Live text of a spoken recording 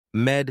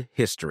Med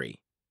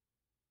history.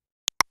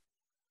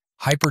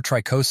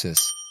 Hypertrichosis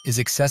is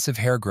excessive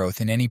hair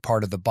growth in any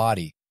part of the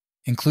body,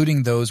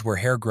 including those where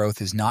hair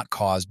growth is not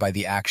caused by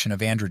the action of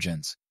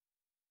androgens.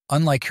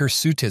 Unlike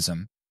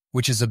hirsutism,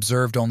 which is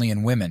observed only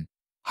in women,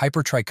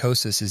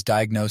 hypertrichosis is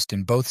diagnosed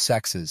in both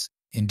sexes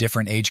in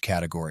different age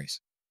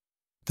categories.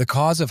 The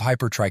cause of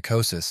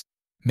hypertrichosis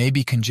may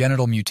be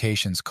congenital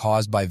mutations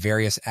caused by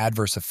various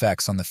adverse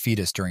effects on the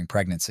fetus during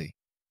pregnancy.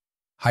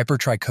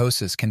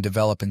 Hypertrichosis can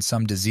develop in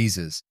some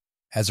diseases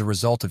as a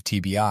result of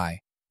TBI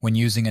when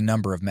using a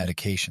number of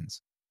medications.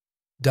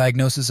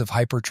 Diagnosis of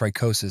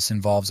hypertrichosis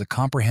involves a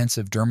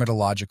comprehensive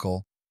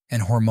dermatological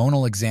and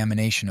hormonal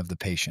examination of the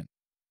patient.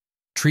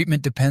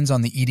 Treatment depends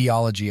on the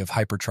etiology of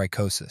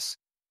hypertrichosis.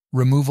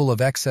 Removal of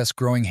excess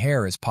growing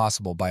hair is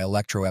possible by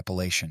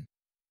electroepilation.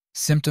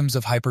 Symptoms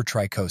of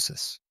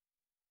hypertrichosis.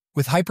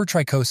 With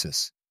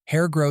hypertrichosis,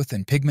 hair growth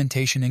and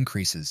pigmentation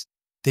increases.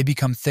 They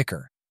become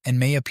thicker and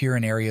may appear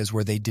in areas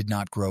where they did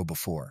not grow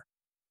before.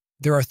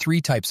 There are 3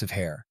 types of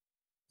hair.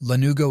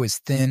 Lanugo is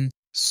thin,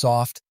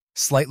 soft,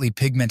 slightly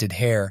pigmented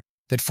hair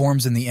that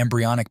forms in the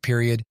embryonic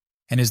period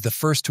and is the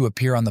first to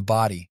appear on the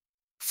body.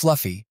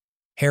 Fluffy,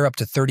 hair up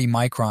to 30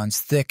 microns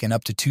thick and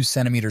up to 2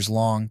 centimeters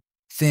long.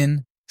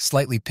 Thin,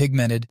 slightly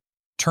pigmented.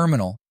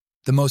 Terminal,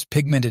 the most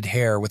pigmented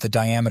hair with a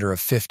diameter of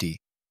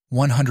 50,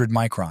 100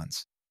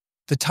 microns.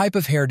 The type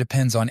of hair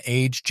depends on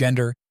age,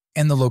 gender,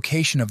 and the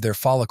location of their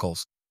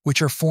follicles,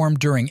 which are formed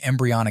during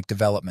embryonic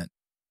development.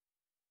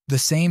 The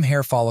same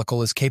hair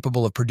follicle is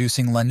capable of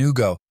producing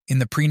lanugo in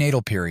the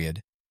prenatal period,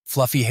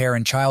 fluffy hair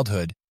in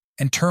childhood,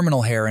 and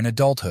terminal hair in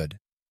adulthood.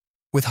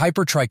 With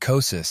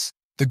hypertrichosis,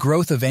 the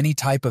growth of any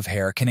type of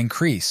hair can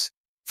increase,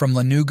 from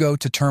lanugo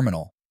to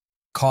terminal.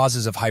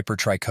 Causes of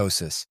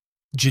hypertrichosis.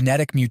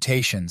 Genetic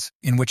mutations,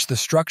 in which the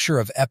structure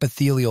of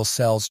epithelial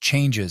cells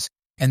changes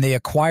and they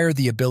acquire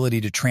the ability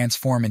to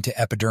transform into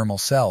epidermal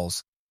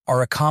cells,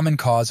 are a common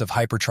cause of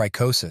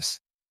hypertrichosis.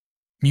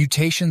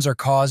 Mutations are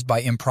caused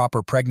by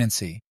improper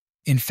pregnancy,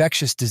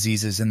 infectious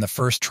diseases in the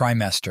first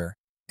trimester,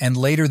 and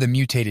later the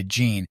mutated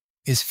gene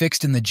is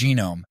fixed in the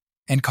genome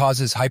and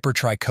causes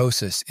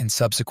hypertrichosis in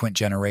subsequent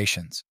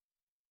generations.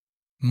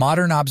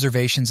 Modern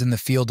observations in the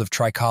field of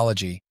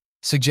trichology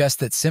suggest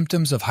that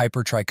symptoms of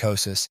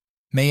hypertrichosis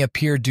may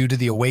appear due to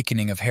the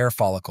awakening of hair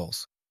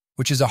follicles,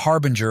 which is a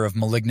harbinger of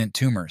malignant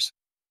tumors.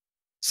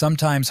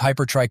 Sometimes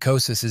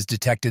hypertrichosis is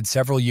detected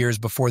several years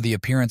before the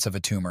appearance of a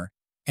tumor,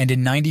 and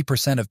in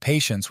 90% of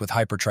patients with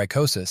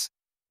hypertrichosis,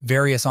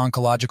 various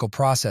oncological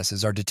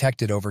processes are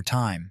detected over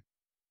time.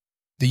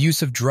 The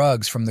use of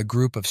drugs from the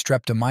group of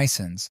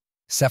streptomycins,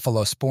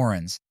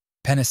 cephalosporins,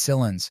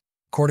 penicillins,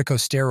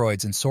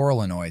 corticosteroids, and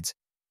sorolinoids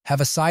have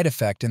a side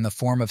effect in the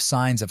form of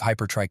signs of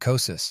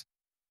hypertrichosis.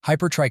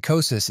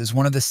 Hypertrichosis is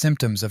one of the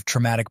symptoms of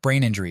traumatic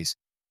brain injuries,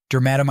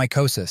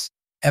 dermatomycosis,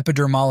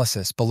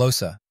 epidermolysis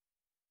bullosa.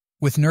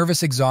 With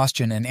nervous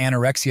exhaustion and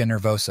anorexia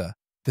nervosa,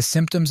 the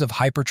symptoms of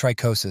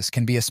hypertrichosis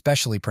can be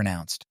especially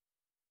pronounced.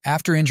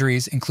 After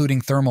injuries,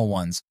 including thermal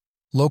ones,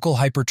 local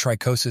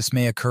hypertrichosis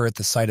may occur at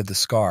the site of the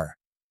scar.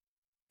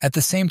 At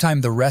the same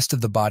time, the rest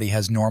of the body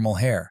has normal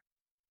hair.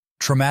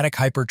 Traumatic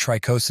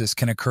hypertrichosis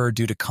can occur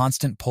due to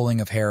constant pulling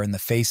of hair in the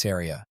face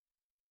area.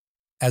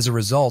 As a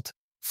result,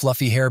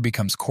 fluffy hair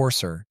becomes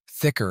coarser,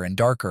 thicker, and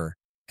darker,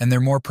 and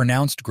their more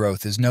pronounced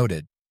growth is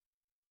noted.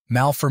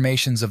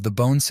 Malformations of the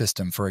bone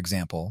system, for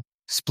example,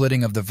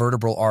 splitting of the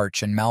vertebral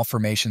arch and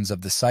malformations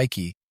of the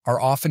psyche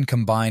are often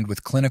combined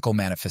with clinical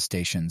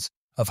manifestations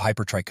of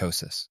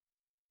hypertrichosis.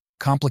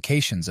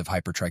 Complications of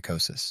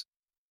hypertrichosis.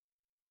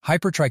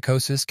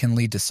 Hypertrichosis can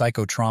lead to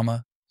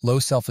psychotrauma, low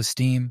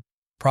self-esteem,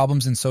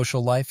 problems in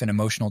social life, and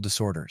emotional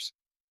disorders.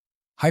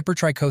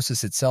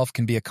 Hypertrichosis itself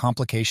can be a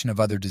complication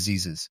of other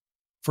diseases.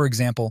 For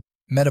example,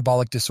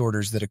 metabolic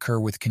disorders that occur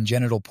with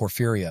congenital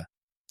porphyria,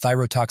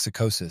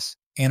 thyrotoxicosis,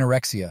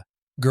 anorexia,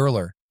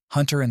 Gerler,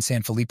 Hunter and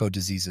Sanfilippo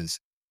diseases,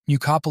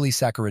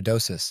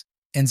 mucopolysaccharidosis,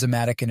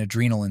 enzymatic and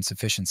adrenal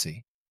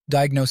insufficiency.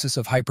 Diagnosis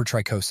of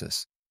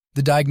hypertrichosis.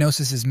 The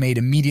diagnosis is made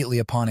immediately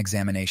upon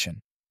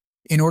examination.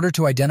 In order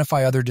to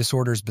identify other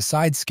disorders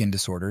besides skin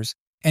disorders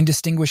and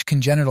distinguish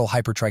congenital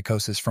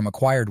hypertrichosis from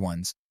acquired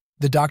ones,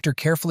 the doctor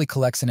carefully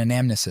collects an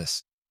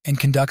anamnesis and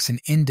conducts an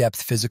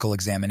in-depth physical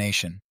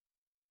examination.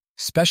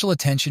 Special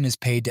attention is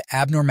paid to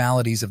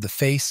abnormalities of the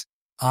face,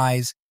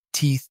 eyes,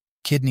 teeth,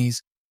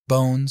 kidneys,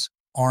 bones,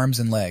 arms,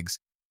 and legs,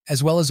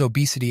 as well as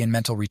obesity and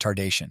mental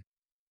retardation.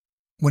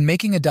 When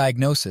making a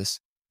diagnosis,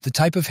 the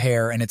type of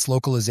hair and its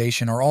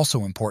localization are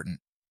also important.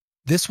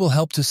 This will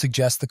help to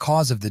suggest the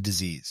cause of the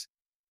disease.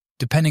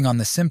 Depending on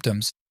the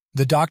symptoms,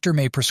 the doctor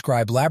may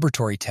prescribe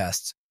laboratory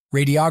tests,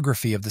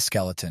 radiography of the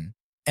skeleton,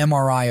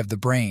 MRI of the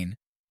brain,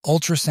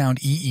 ultrasound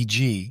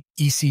EEG,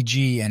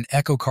 ECG, and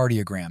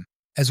echocardiogram,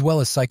 as well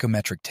as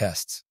psychometric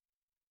tests.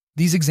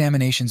 These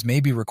examinations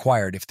may be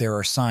required if there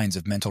are signs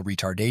of mental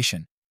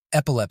retardation,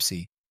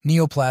 epilepsy,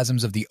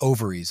 neoplasms of the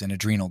ovaries and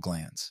adrenal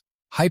glands.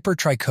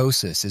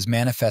 Hypertrichosis is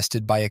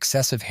manifested by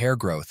excessive hair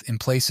growth in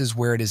places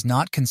where it is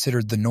not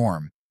considered the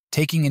norm,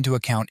 taking into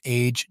account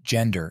age,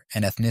 gender,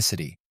 and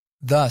ethnicity.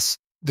 Thus,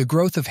 The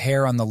growth of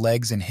hair on the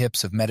legs and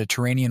hips of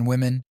Mediterranean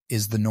women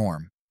is the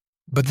norm.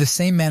 But the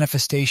same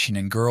manifestation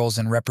in girls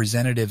and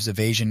representatives of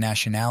Asian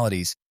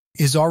nationalities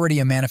is already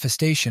a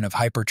manifestation of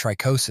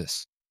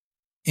hypertrichosis.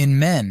 In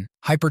men,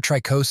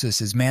 hypertrichosis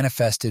is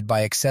manifested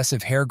by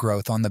excessive hair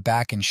growth on the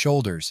back and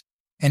shoulders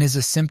and is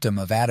a symptom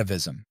of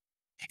atavism.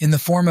 In the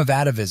form of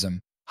atavism,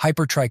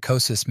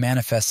 hypertrichosis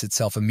manifests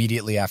itself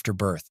immediately after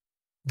birth.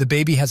 The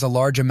baby has a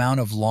large amount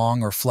of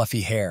long or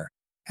fluffy hair.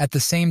 At the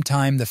same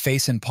time, the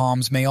face and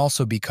palms may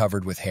also be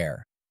covered with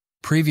hair.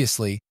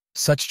 Previously,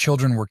 such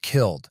children were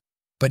killed,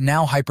 but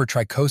now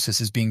hypertrichosis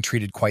is being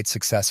treated quite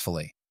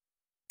successfully.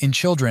 In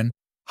children,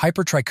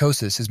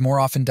 hypertrichosis is more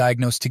often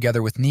diagnosed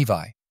together with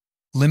nevi.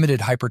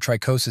 Limited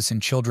hypertrichosis in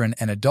children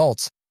and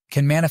adults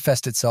can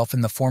manifest itself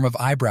in the form of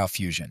eyebrow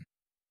fusion.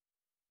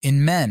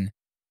 In men,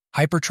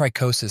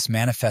 hypertrichosis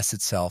manifests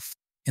itself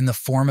in the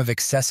form of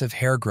excessive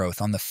hair growth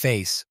on the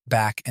face,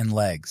 back, and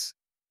legs.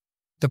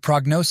 The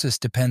prognosis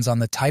depends on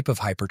the type of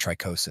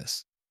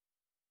hypertrichosis.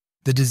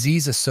 The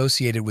disease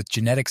associated with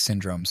genetic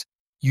syndromes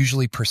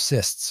usually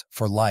persists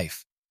for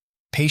life.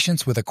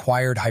 Patients with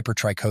acquired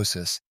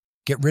hypertrichosis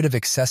get rid of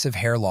excessive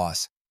hair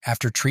loss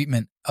after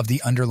treatment of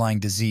the underlying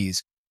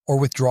disease or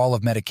withdrawal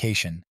of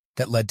medication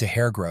that led to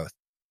hair growth.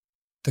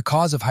 The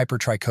cause of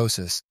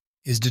hypertrichosis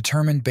is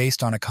determined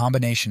based on a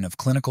combination of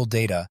clinical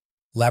data,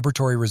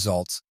 laboratory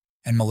results,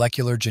 and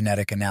molecular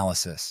genetic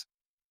analysis.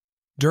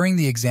 During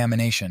the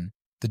examination,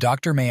 the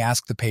doctor may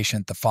ask the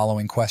patient the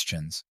following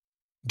questions.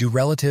 Do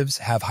relatives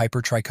have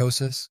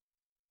hypertrichosis?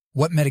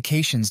 What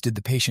medications did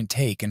the patient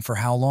take and for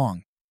how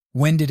long?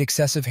 When did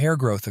excessive hair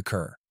growth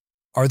occur?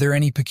 Are there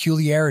any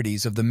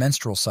peculiarities of the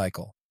menstrual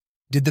cycle?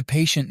 Did the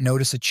patient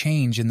notice a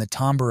change in the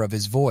timbre of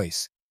his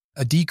voice,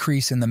 a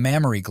decrease in the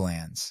mammary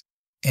glands,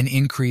 an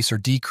increase or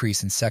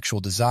decrease in sexual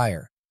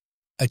desire,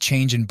 a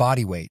change in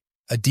body weight,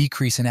 a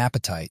decrease in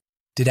appetite?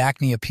 Did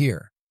acne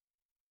appear?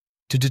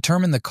 To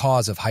determine the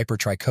cause of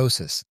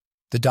hypertrichosis,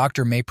 the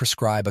doctor may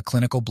prescribe a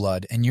clinical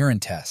blood and urine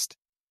test.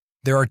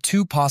 There are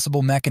two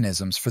possible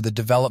mechanisms for the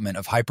development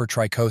of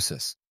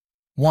hypertrichosis.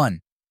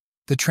 1.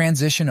 The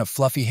transition of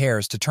fluffy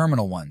hairs to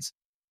terminal ones.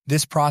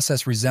 This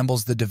process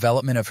resembles the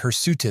development of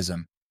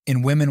hirsutism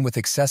in women with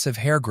excessive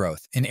hair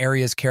growth in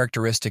areas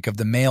characteristic of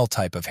the male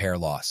type of hair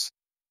loss.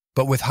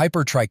 But with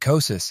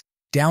hypertrichosis,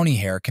 downy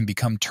hair can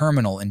become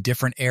terminal in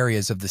different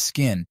areas of the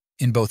skin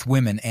in both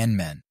women and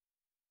men.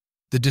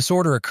 The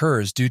disorder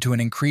occurs due to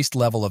an increased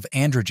level of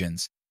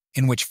androgens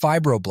in which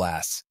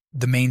fibroblasts,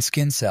 the main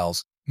skin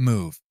cells,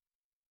 move.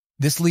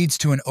 This leads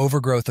to an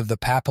overgrowth of the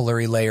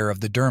papillary layer of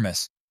the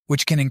dermis,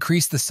 which can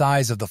increase the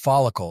size of the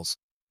follicles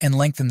and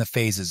lengthen the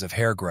phases of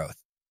hair growth.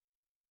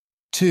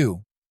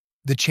 2.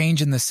 The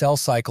change in the cell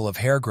cycle of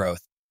hair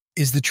growth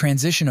is the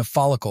transition of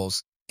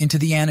follicles into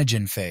the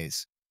anagen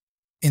phase.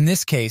 In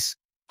this case,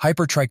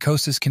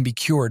 hypertrichosis can be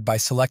cured by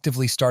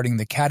selectively starting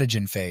the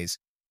catagen phase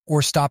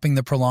or stopping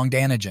the prolonged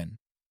anagen.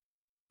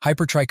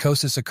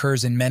 Hypertrichosis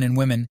occurs in men and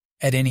women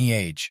at any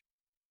age.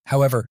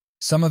 However,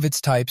 some of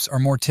its types are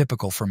more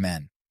typical for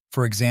men.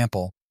 For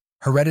example,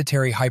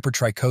 hereditary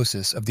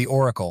hypertrichosis of the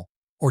auricle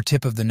or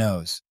tip of the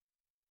nose.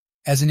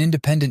 As an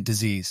independent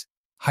disease,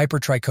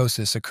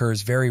 hypertrichosis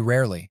occurs very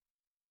rarely.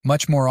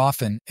 Much more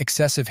often,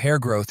 excessive hair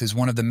growth is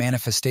one of the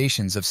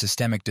manifestations of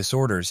systemic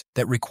disorders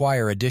that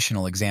require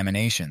additional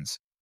examinations.